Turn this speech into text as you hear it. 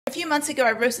A few months ago,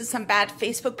 I roasted some bad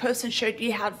Facebook posts and showed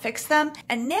you how to fix them.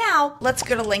 And now let's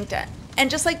go to LinkedIn. And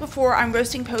just like before, I'm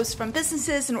roasting posts from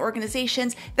businesses and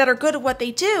organizations that are good at what they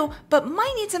do, but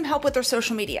might need some help with their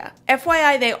social media.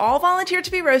 FYI, they all volunteered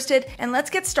to be roasted, and let's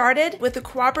get started with the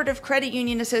Cooperative Credit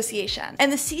Union Association. And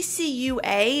the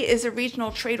CCUA is a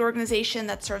regional trade organization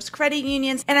that serves credit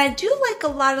unions, and I do like a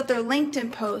lot of their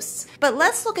LinkedIn posts, but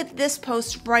let's look at this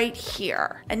post right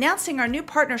here, announcing our new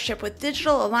partnership with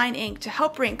Digital Align Inc. to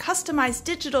help bring customized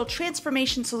digital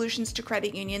transformation solutions to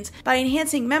credit unions by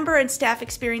enhancing member and staff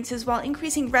experiences while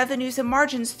increasing revenues and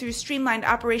margins through streamlined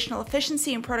operational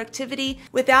efficiency and productivity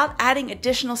without adding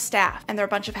additional staff. And there are a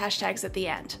bunch of hashtags at the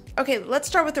end. Okay, let's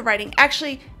start with the writing.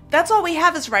 Actually, that's all we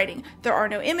have is writing. There are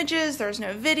no images, there's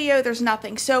no video, there's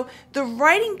nothing. So the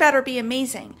writing better be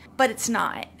amazing, but it's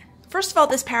not. First of all,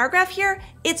 this paragraph here,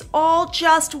 it's all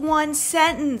just one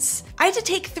sentence. I had to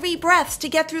take 3 breaths to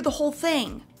get through the whole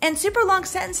thing. And super long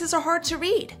sentences are hard to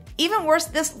read. Even worse,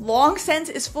 this long sentence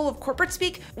is full of corporate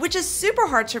speak, which is super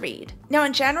hard to read. Now,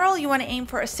 in general, you want to aim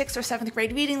for a 6th or 7th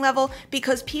grade reading level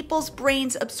because people's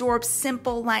brains absorb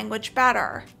simple language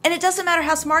better. And it doesn't matter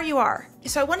how smart you are.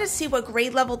 So I wanted to see what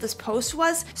grade level this post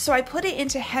was, so I put it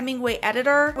into Hemingway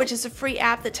Editor, which is a free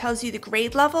app that tells you the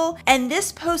grade level, and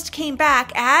this post came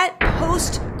back at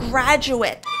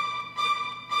postgraduate.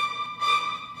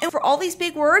 And for all these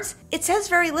big words, it says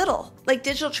very little, like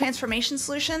digital transformation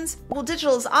solutions. Well,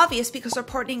 digital is obvious because they're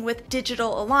partnering with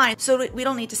Digital Align, so we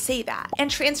don't need to say that.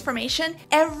 And transformation,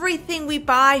 everything we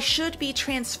buy should be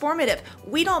transformative.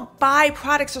 We don't buy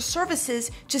products or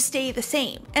services to stay the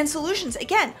same. And solutions,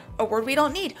 again, a word we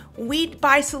don't need. We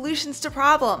buy solutions to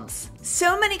problems.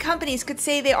 So many companies could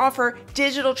say they offer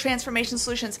digital transformation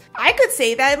solutions. I could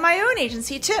say that in my own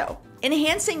agency too.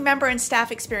 Enhancing member and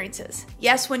staff experiences.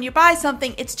 Yes, when you buy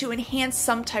something, it's to enhance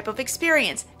some type of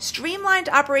experience. Streamlined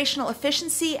operational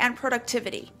efficiency and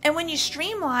productivity. And when you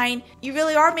streamline, you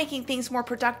really are making things more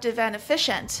productive and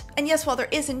efficient. And yes, while there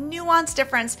is a nuanced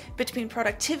difference between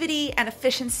productivity and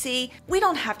efficiency, we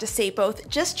don't have to say both.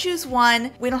 Just choose one.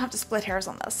 We don't have to split hairs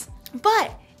on this.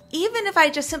 But even if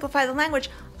I just simplify the language,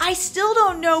 I still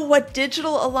don't know what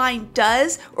Digital Align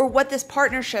does or what this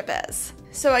partnership is.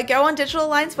 So I go on Digital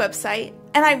Align's website,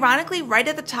 and ironically, right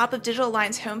at the top of Digital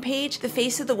Align's homepage, the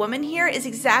face of the woman here is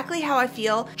exactly how I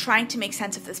feel trying to make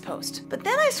sense of this post. But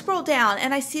then I scroll down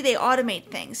and I see they automate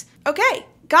things. Okay,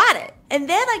 got it. And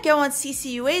then I go on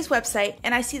CCUA's website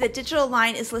and I see that Digital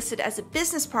Align is listed as a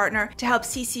business partner to help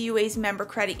CCUA's member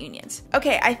credit unions.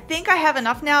 Okay, I think I have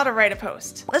enough now to write a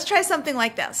post. Let's try something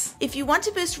like this. If you want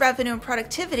to boost revenue and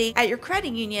productivity at your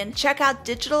credit union, check out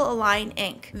Digital Align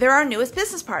Inc. They're our newest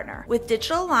business partner. With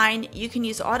Digital Align, you can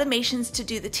use automations to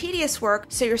do the tedious work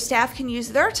so your staff can use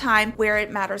their time where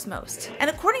it matters most. And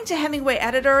according to Hemingway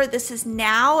Editor, this is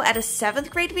now at a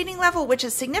 7th grade reading level, which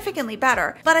is significantly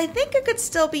better, but I think it could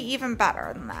still be even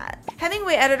better than that.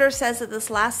 Hemingway Editor says that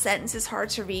this last sentence is hard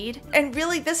to read, and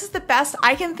really this is the best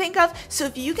I can think of, so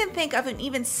if you can think of an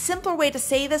even simpler way to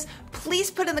say this, please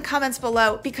put in the comments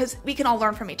below because we can all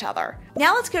learn from each other.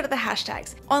 Now let's go to the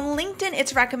hashtags. On LinkedIn,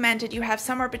 it's recommended you have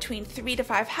somewhere between 3 to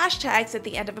 5 hashtags at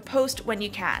the end of a post when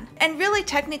you can. And really,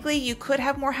 technically, you could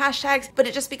have more hashtags, but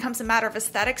it just becomes a matter of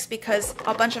aesthetics because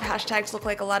a bunch of hashtags look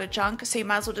like a lot of junk, so you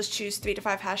might as well just choose 3 to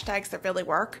 5 hashtags that really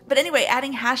work. But anyway,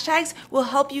 adding hashtags will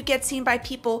help you get seen by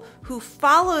people who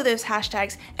follow those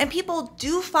hashtags, and people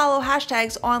do follow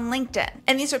hashtags on LinkedIn.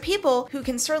 And these are people who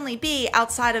can certainly be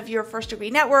outside of your first degree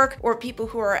network or people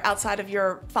who are outside of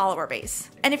your follower base.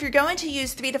 And if you're going to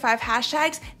use 3 to 5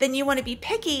 hashtags, then you want to be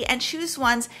picky and choose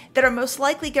ones that are most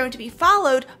likely going to be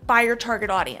followed by your target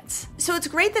audience. So it's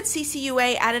great that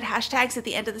CCUA added hashtags at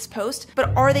the end of this post, but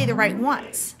are they the right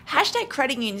ones? Hashtag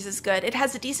credit unions is good. It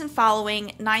has a decent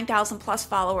following, 9,000 plus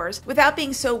followers. Without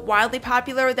being so wildly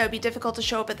popular, that would be difficult to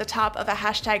show up at the top of a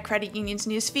hashtag credit unions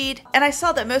newsfeed. And I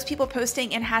saw that most people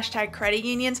posting in hashtag credit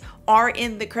unions are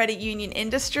in the credit union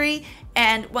industry,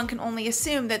 and one can only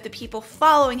assume that the people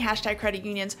following hashtag credit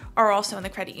unions are also in the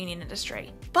credit union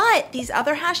industry. But these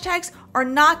other hashtags are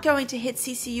not going to hit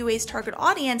CCUA's target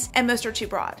audience, and most are too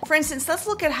broad. For instance, let's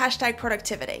look at hashtag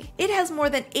productivity. It has more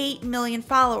than 8 million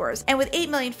followers, and with 8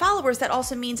 million followers, that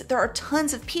also means there are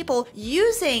tons of people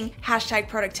using hashtag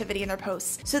productivity in their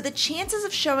posts. So the chances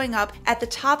of showing up at the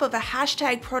top of a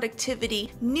hashtag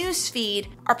productivity newsfeed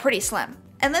are pretty slim.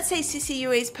 And let's say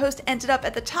CCUA's post ended up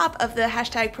at the top of the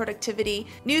hashtag productivity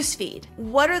newsfeed.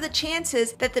 What are the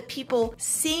chances that the people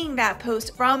seeing that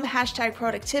post from hashtag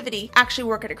productivity actually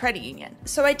work at a credit union?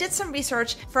 So I did some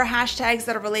research for hashtags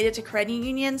that are related to credit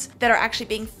unions that are actually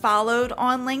being followed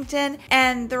on LinkedIn,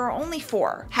 and there are only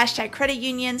 4. Hashtag credit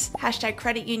unions, hashtag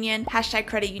credit union, hashtag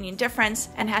credit union difference,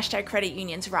 and hashtag credit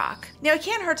unions rock. Now it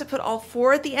can't hurt to put all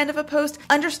 4 at the end of a post,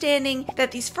 understanding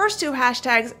that these first 2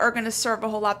 hashtags are going to serve a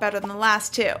whole lot better than the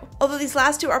last 2. Although these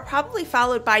last 2 are probably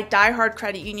followed by diehard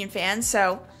credit union fans,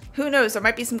 so who knows, there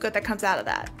might be some good that comes out of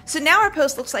that. So now our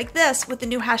post looks like this with the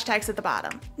new hashtags at the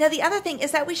bottom. Now the other thing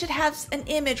is that we should have an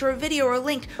image or a video or a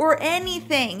link or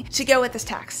anything to go with this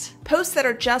text. Posts that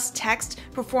are just text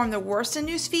perform the worst in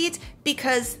news feeds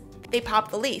because they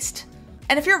pop the least.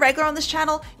 And if you're a regular on this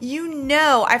channel, you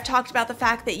know I've talked about the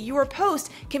fact that your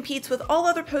post competes with all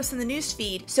other posts in the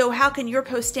newsfeed. So how can your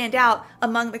post stand out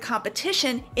among the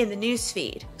competition in the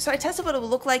newsfeed? So I tested what it would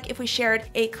look like if we shared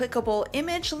a clickable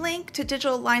image link to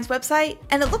Digital Align's website,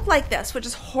 and it looked like this, which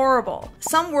is horrible.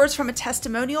 Some words from a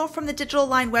testimonial from the Digital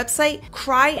Align website,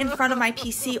 "cry in front of my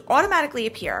PC," automatically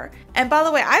appear. And by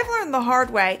the way, I've learned the hard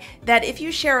way that if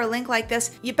you share a link like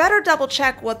this, you better double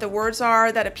check what the words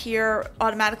are that appear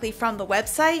automatically from the website,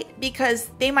 because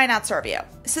they might not serve you.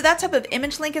 So that type of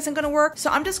image link isn't going to work. So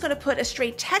I'm just going to put a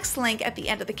straight text link at the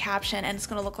end of the caption, and it's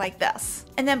going to look like this.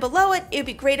 And then below it, it would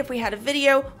be great if we had a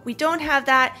video. We don't have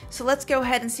that, so let's go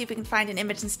ahead and see if we can find an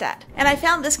image instead. And I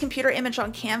found this computer image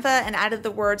on Canva and added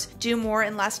the words "do more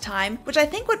in less time," which I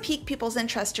think would pique people's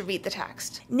interest to read the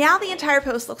text. Now the entire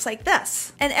post looks like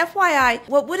this. And FYI,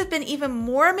 what would have been even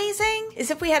more amazing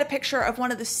is if we had a picture of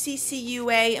one of the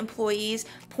CCUA employees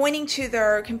pointing to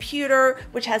their computer,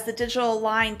 which has the Digital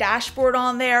Align dashboard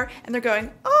on there, and they're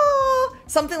going, "oh,"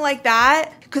 something like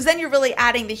that, because then you're really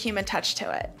adding the human touch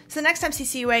to it. So next time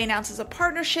CCUA announces a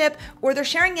partnership or they're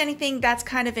sharing anything that's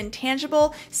kind of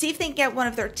intangible, see if they can get one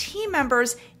of their team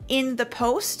members in the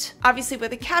post, obviously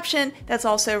with a caption that's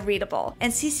also readable.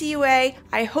 And CCUA,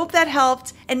 I hope that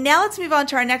helped. And now let's move on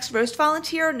to our next roast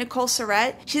volunteer, Nicolle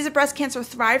Surratte. She's a breast cancer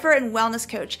thriver and wellness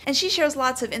coach, and she shares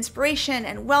lots of inspiration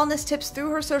and wellness tips through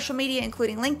her social media,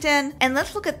 including LinkedIn. And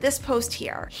let's look at this post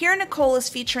here. Here, Nicolle is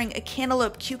featuring a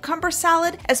cantaloupe cucumber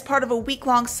salad as part of a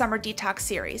week-long summer detox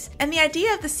series. And the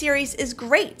idea of the series is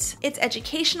great. It's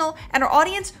educational, and our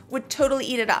audience would totally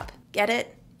eat it up. Get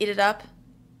it? Eat it up?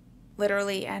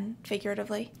 Literally and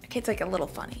figuratively. Okay, it's like a little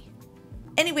funny.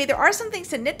 Anyway, there are some things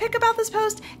to nitpick about this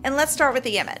post, and let's start with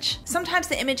the image. Sometimes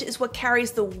the image is what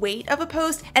carries the weight of a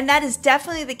post, and that is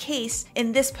definitely the case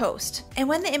in this post. And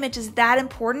when the image is that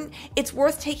important, it's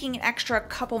worth taking an extra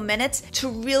couple minutes to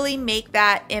really make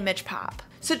that image pop.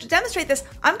 So to demonstrate this,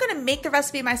 I'm going to make the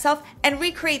recipe myself and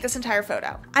recreate this entire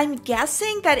photo. I'm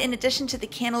guessing that in addition to the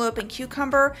cantaloupe and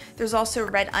cucumber, there's also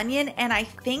red onion and I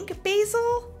think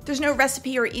basil. There's no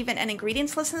recipe or even an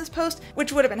ingredients list in this post,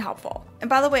 which would have been helpful. And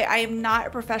by the way, I am not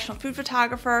a professional food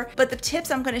photographer, but the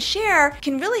tips I'm going to share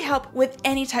can really help with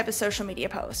any type of social media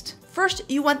post. First,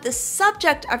 you want the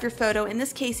subject of your photo, in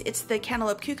this case it's the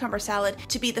cantaloupe cucumber salad,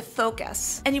 to be the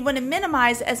focus. And you want to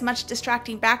minimize as much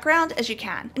distracting background as you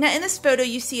can. Now in this photo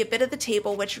you see a bit of the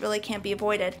table, which really can't be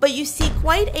avoided, but you see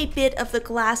quite a bit of the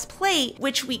glass plate,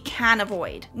 which we can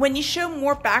avoid. When you show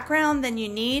more background than you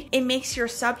need, it makes your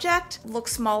subject look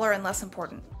smaller and less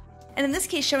important. And in this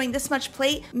case, showing this much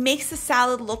plate makes the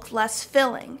salad look less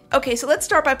filling. Okay, so let's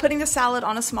start by putting the salad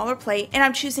on a smaller plate, and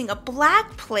I'm choosing a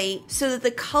black plate so that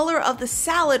the color of the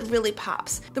salad really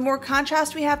pops. The more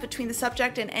contrast we have between the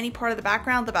subject and any part of the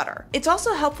background, the better. It's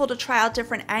also helpful to try out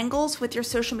different angles with your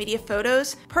social media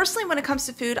photos. Personally, when it comes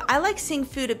to food, I like seeing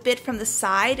food a bit from the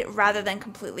side rather than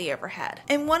completely overhead.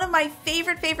 And one of my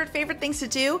favorite things to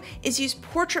do is use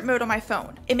portrait mode on my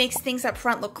phone. It makes things up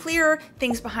front look clearer,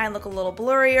 things behind look a little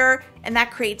blurrier, and that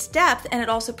creates depth, and it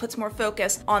also puts more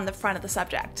focus on the front of the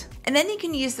subject. And then you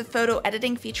can use the photo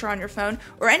editing feature on your phone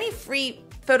or any free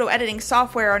photo editing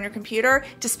software on your computer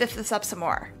to spiff this up some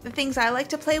more. The things I like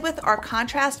to play with are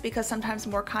contrast, because sometimes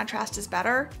more contrast is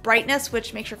better, brightness,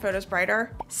 which makes your photos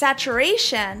brighter,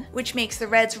 saturation, which makes the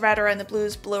reds redder and the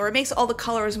blues bluer. It makes all the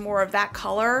colors more of that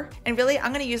color. And really,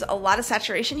 I'm going to use a lot of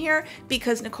saturation here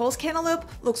because Nicolle's cantaloupe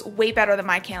looks way better than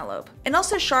my cantaloupe. And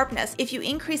also sharpness. If you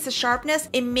increase the sharpness,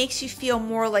 it makes you feel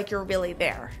more like you're really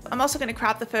there. I'm also going to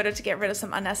crop the photo to get rid of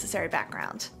some unnecessary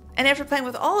background. And after playing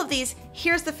with all of these,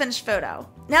 here's the finished photo.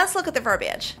 Now let's look at the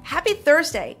verbiage. Happy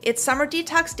Thursday, it's Summer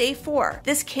Detox Day 4.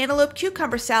 This cantaloupe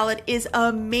cucumber salad is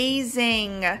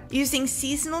amazing. Using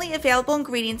seasonally available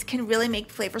ingredients can really make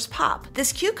flavors pop.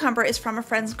 This cucumber is from a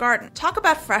friend's garden. Talk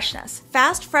about freshness.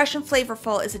 Fast, fresh, and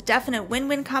flavorful is a definite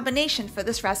win-win combination for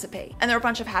this recipe. And there are a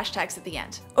bunch of hashtags at the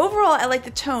end. Overall, I like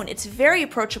the tone. It's very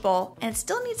approachable and it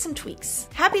still needs some tweaks.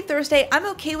 Happy Thursday, I'm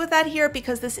okay with that here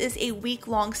because this is a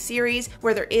week-long series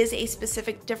where there is a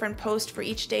specific different post for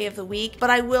each day of the week, but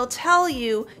I will tell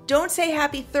you, don't say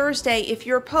Happy Thursday if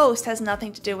your post has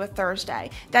nothing to do with Thursday.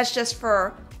 That's just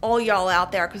for all y'all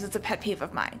out there because it's a pet peeve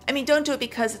of mine. I mean, don't do it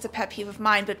because it's a pet peeve of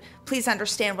mine, but please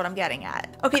understand what I'm getting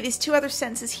at. Okay, these two other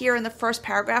sentences here in the first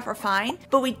paragraph are fine,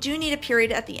 but we do need a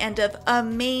period at the end of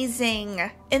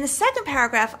amazing. In the second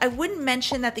paragraph, I wouldn't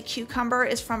mention that the cucumber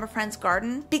is from a friend's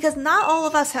garden because not all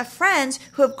of us have friends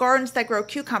who have gardens that grow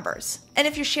cucumbers. And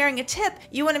if you're sharing a tip,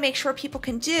 you want to make sure people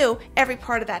can do every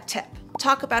part of that tip.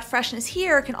 Talk about freshness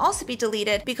here can also be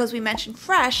deleted because we mentioned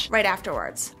fresh right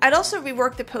afterwards. I'd also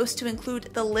rework the post to include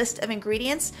the list of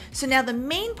ingredients, so now the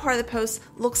main part of the post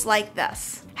looks like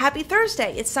this. Happy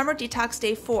Thursday, it's Summer Detox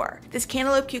Day 4. This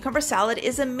cantaloupe cucumber salad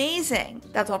is amazing.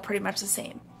 That's all pretty much the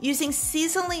same. Using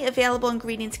seasonally available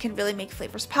ingredients can really make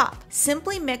flavors pop.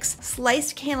 Simply mix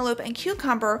sliced cantaloupe and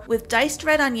cucumber with diced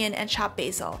red onion and chopped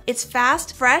basil. It's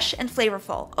fast, fresh, and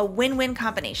flavorful, a win-win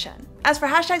combination. As for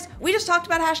hashtags, we just talked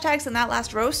about hashtags in that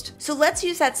last roast, so let's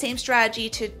use that same strategy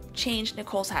to change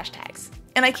Nicole's hashtags.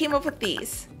 And I came up with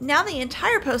these. Now the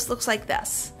entire post looks like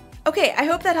this. Okay, I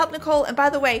hope that helped, Nicole, and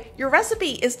by the way, your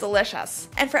recipe is delicious.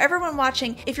 And for everyone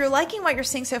watching, if you're liking what you're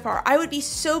seeing so far, I would be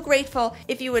so grateful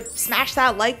if you would smash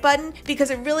that like button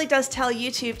because it really does tell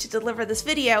YouTube to deliver this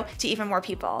video to even more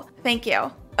people. Thank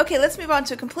you. Okay, let's move on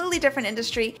to a completely different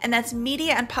industry, and that's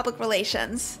media and public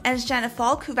relations. And it's Janet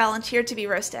Falk who volunteered to be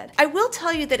roasted. I will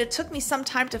tell you that it took me some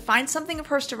time to find something of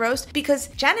hers to roast because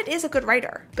Janet is a good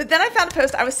writer. But then I found a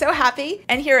post, I was so happy,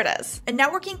 and here it is. A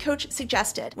networking coach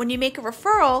suggested, when you make a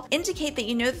referral, indicate that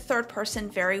you know the third person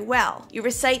very well. You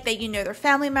recite that you know their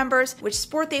family members, which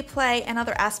sport they play, and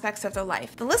other aspects of their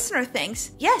life. The listener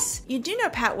thinks, yes, you do know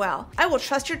Pat well. I will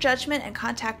trust your judgment and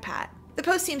contact Pat. The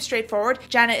post seems straightforward.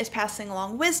 Janet is passing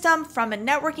along wisdom from a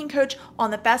networking coach on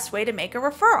the best way to make a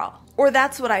referral. Or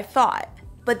that's what I thought.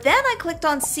 But then I clicked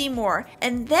on see more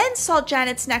and then saw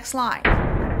Janet's next line.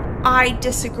 I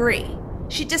disagree.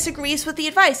 She disagrees with the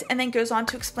advice and then goes on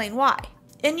to explain why.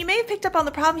 And you may have picked up on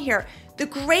the problem here. The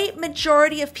great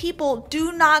majority of people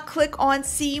do not click on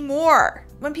see more.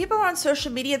 When people are on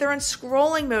social media, they're in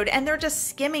scrolling mode and they're just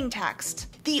skimming text.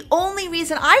 The only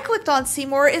reason I clicked on see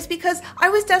more is because I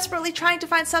was desperately trying to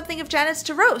find something of Janet's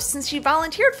to roast since she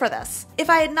volunteered for this. If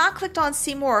I had not clicked on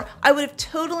see more, I would have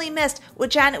totally missed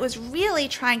what Janet was really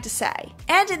trying to say.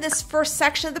 And in this first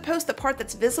section of the post, the part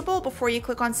that's visible before you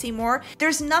click on see more,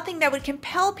 there's nothing that would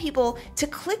compel people to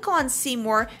click on see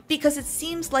more because it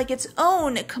seems like its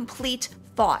own complete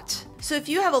thought. So if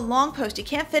you have a long post, you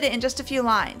can't fit it in just a few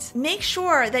lines, make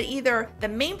sure that either the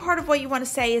main part of what you want to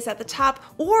say is at the top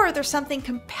or there's something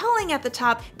compelling at the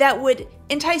top that would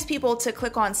entice people to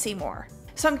click on see more.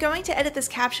 So I'm going to edit this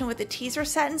caption with a teaser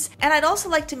sentence, and I'd also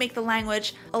like to make the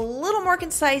language a little more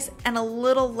concise and a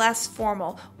little less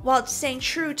formal, while staying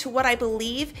true to what I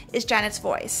believe is Janet's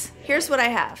voice. Here's what I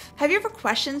have. Have you ever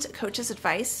questioned a coach's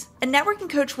advice? A networking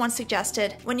coach once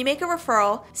suggested, when you make a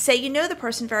referral, say you know the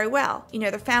person very well. You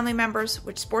know their family members,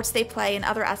 which sports they play, and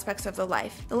other aspects of their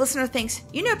life. The listener thinks,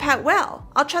 you know Pat well.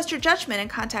 I'll trust your judgment and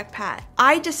contact Pat.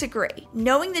 I disagree.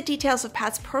 Knowing the details of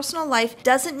Pat's personal life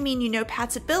doesn't mean you know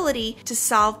Pat's ability to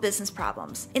solve business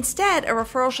problems. Instead, a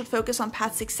referral should focus on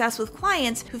Pat's success with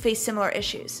clients who face similar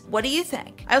issues. What do you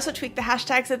think? I also tweaked the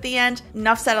hashtags at the end.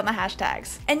 Enough said on the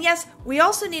hashtags. And yes, we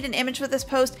also need an image with this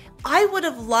post. I would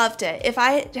have loved it if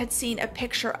I had seen a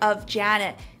picture of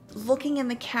Janet looking in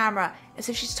the camera as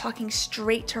if she's talking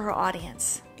straight to her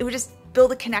audience. It would just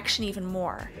build a connection even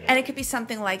more. And it could be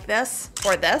something like this,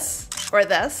 or this, or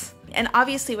this. And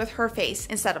obviously with her face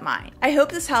instead of mine. I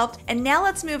hope this helped, and now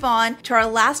let's move on to our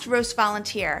last roast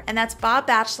volunteer, and that's Bob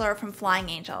Bacheler from Flying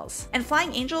Angels. And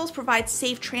Flying Angels provides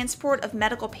safe transport of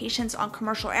medical patients on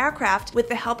commercial aircraft with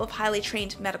the help of highly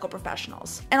trained medical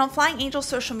professionals. And on Flying Angels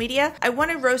social media, I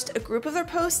want to roast a group of their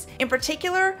posts, in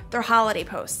particular, their holiday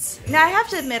posts. Now I have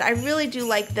to admit, I really do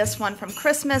like this one from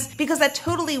Christmas because that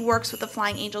totally works with the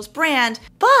Flying Angels brand,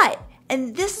 but,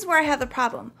 and this is where I have the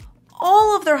problem,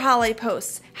 all of their holiday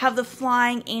posts have the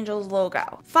Flying Angels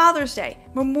logo. Father's Day,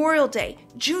 Memorial Day,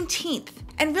 Juneteenth,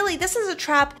 And really, this is a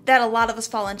trap that a lot of us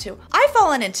fall into. I've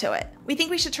fallen into it. We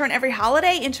think we should turn every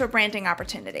holiday into a branding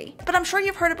opportunity. But I'm sure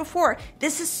you've heard it before.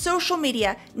 This is social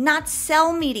media, not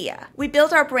sell media. We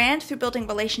build our brand through building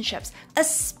relationships,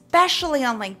 especially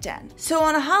on LinkedIn. So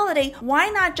on a holiday, why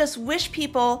not just wish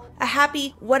people a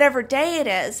happy whatever day it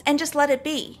is and just let it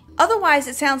be? Otherwise,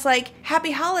 it sounds like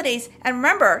happy holidays, and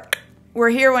remember, we're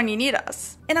here when you need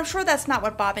us. And I'm sure that's not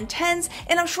what Bob intends,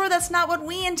 and I'm sure that's not what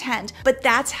we intend, but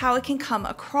that's how it can come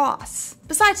across.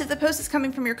 Besides, if the post is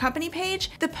coming from your company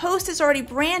page, the post is already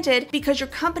branded because your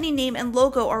company name and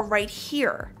logo are right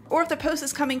here. Or if the post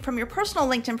is coming from your personal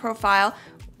LinkedIn profile,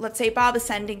 let's say Bob is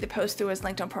sending the post through his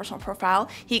LinkedIn personal profile,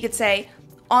 he could say,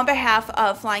 on behalf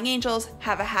of Flying Angels,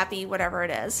 have a happy whatever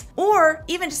it is. Or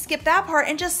even just skip that part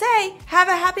and just say, have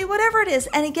a happy whatever it is.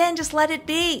 And again, just let it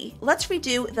be. Let's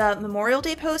redo the Memorial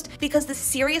Day post because the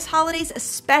serious holidays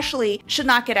especially should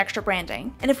not get extra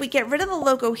branding. And if we get rid of the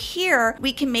logo here,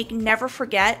 we can make Never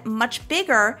Forget much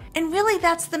bigger. And really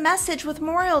that's the message with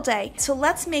Memorial Day. So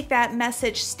let's make that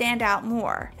message stand out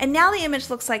more. And now the image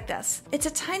looks like this. It's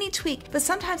a tiny tweak, but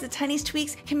sometimes the tiniest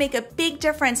tweaks can make a big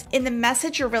difference in the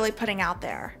message you're really putting out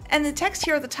there. And the text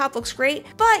here at the top looks great,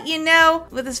 but you know,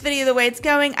 with this video the way it's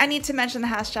going, I need to mention the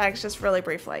hashtags just really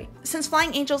briefly. Since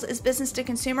Flying Angels is business to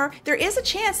consumer, there is a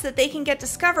chance that they can get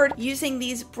discovered using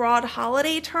these broad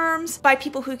holiday terms by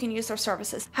people who can use their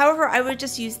services. However, I would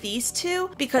just use these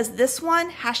two because this one,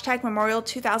 hashtag Memorial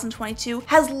 2022,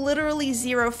 has literally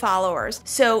 0 followers,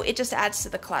 so it just adds to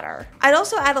the clutter. I'd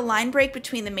also add a line break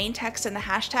between the main text and the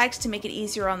hashtags to make it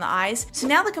easier on the eyes, so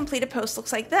now the completed post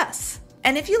looks like this.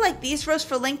 And if you like these roasts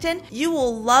for LinkedIn, you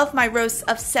will love my roasts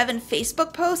of 7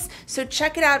 Facebook posts, so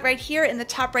check it out right here in the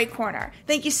top right corner.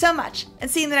 Thank you so much, and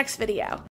see you in the next video.